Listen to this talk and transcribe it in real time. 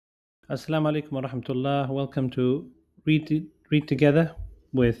Assalamu alaikum wa rahmatullah. Welcome to Read Together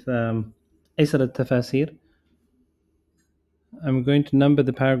with Aysar Tafaseer. I'm going to number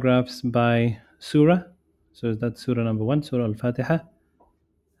the paragraphs by Surah. So that's Surah number 1, Surah Al-Fatiha.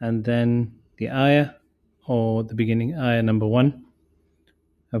 And then the ayah, or the beginning, ayah number 1.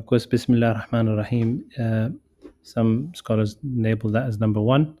 Of course, Bismillah ar-Rahman ar-Rahim. Some scholars label that as number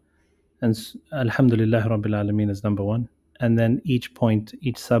 1. And Alhamdulillah Rabbil Alameen as number 1. And then each point,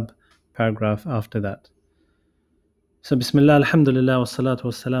 each sub-paragraph after that. So Bismillah, Alhamdulillah, wassalatu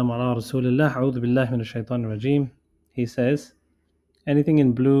wassalamu ala Rasulillah, a'udhu billahi minash shaitanir rajim. He says, anything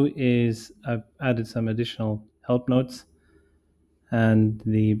in blue is, I've added some additional help notes, and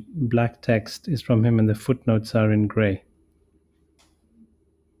the black text is from him and the footnotes are in grey.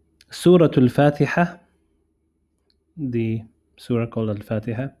 Surah Al-Fatiha, the surah called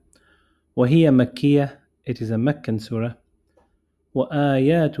Al-Fatiha. وهي مكية, it is a Meccan surah.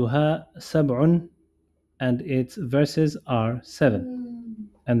 وآياتها سبع, and its verses are 7.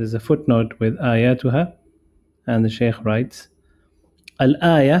 And there's a footnote with ayatuha, and the Shaykh writes,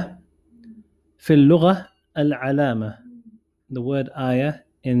 Al-ayah fil lugha al-alama. The word ayah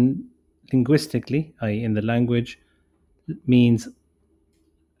in linguistically, i.e. in the language, means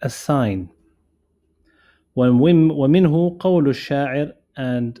a sign. وَمِنْهُ قَوْلُ الشَّاعِرِ,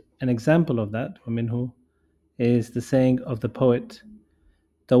 and an example of that, وَمِنْهُ, is the saying of the poet,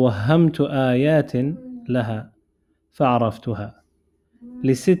 توهمت آيات لها فعرفتها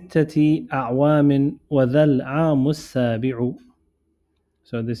لستة أعوام وذا العام السابع.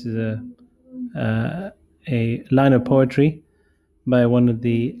 So this is a line of poetry by one of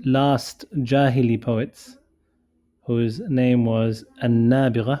the last Jahili poets, whose name was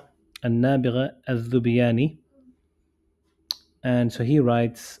An-Nabigha al-Dhubiyani. And so he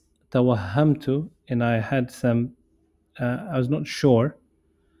writes, توهمت, and I had some, I was not sure,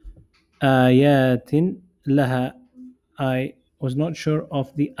 آيات لها, I was not sure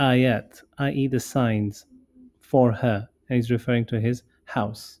of the ayat, i.e. the signs for her. And he's referring to his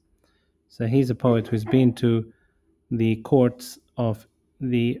house. So he's a poet who's been to the courts of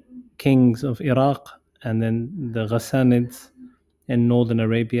the kings of Iraq and then the Ghassanids in northern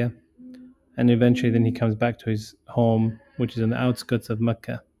Arabia. And eventually then he comes back to his home, which is on the outskirts of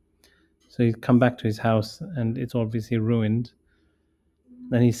Mecca. So he's come back to his house and it's obviously ruined.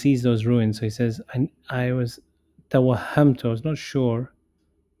 Then he sees those ruins. So he says, I was tawahamtu, I was not sure,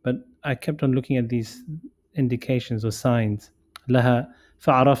 but I kept on looking at these indications or signs. Laha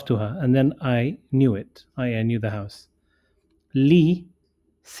fa'araftuha, and then I knew it. I knew the house. Li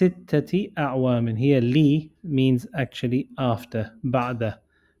sittati a'wamin. Here li means actually after, ba'da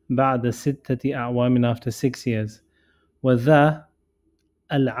sittati a'wamin, after 6 years. Wa dha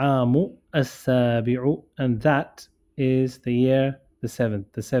al-'amu as-sabi'u, and that is the year, the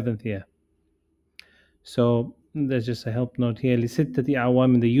seventh year. So there's just a help note here. لِسِتَّةِ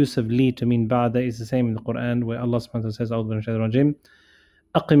أَعْوَامٍ, the use of li to mean ba'da is the same in the Quran, where Allah subhanahu wa ta'ala says, أعوذ بالله من الشيطان الرجيم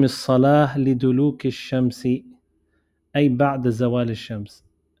أقم الصلاة لدلوك الشمس أي بعد زوال الشمس.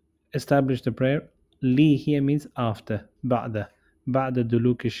 Establish the prayer. Li here means after, بعد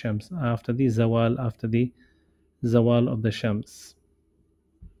دلوك الشمس, after the zawal, after the zawal of the shams.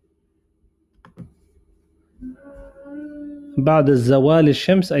 بعد الزوال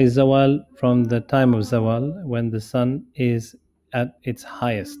الشمس أي zawal, from the time of zawal, when the sun is at its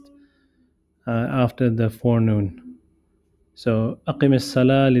highest, after the forenoon. So أقم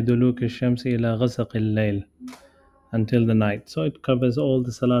الصلاة لدلوك الشمس إلى غسق الليل, until the night. So it covers all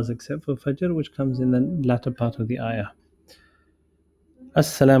the salahs except for Fajr, which comes in the latter part of the ayah.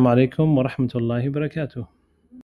 Assalamu alaikum wa rahmatullahi wa barakatuh.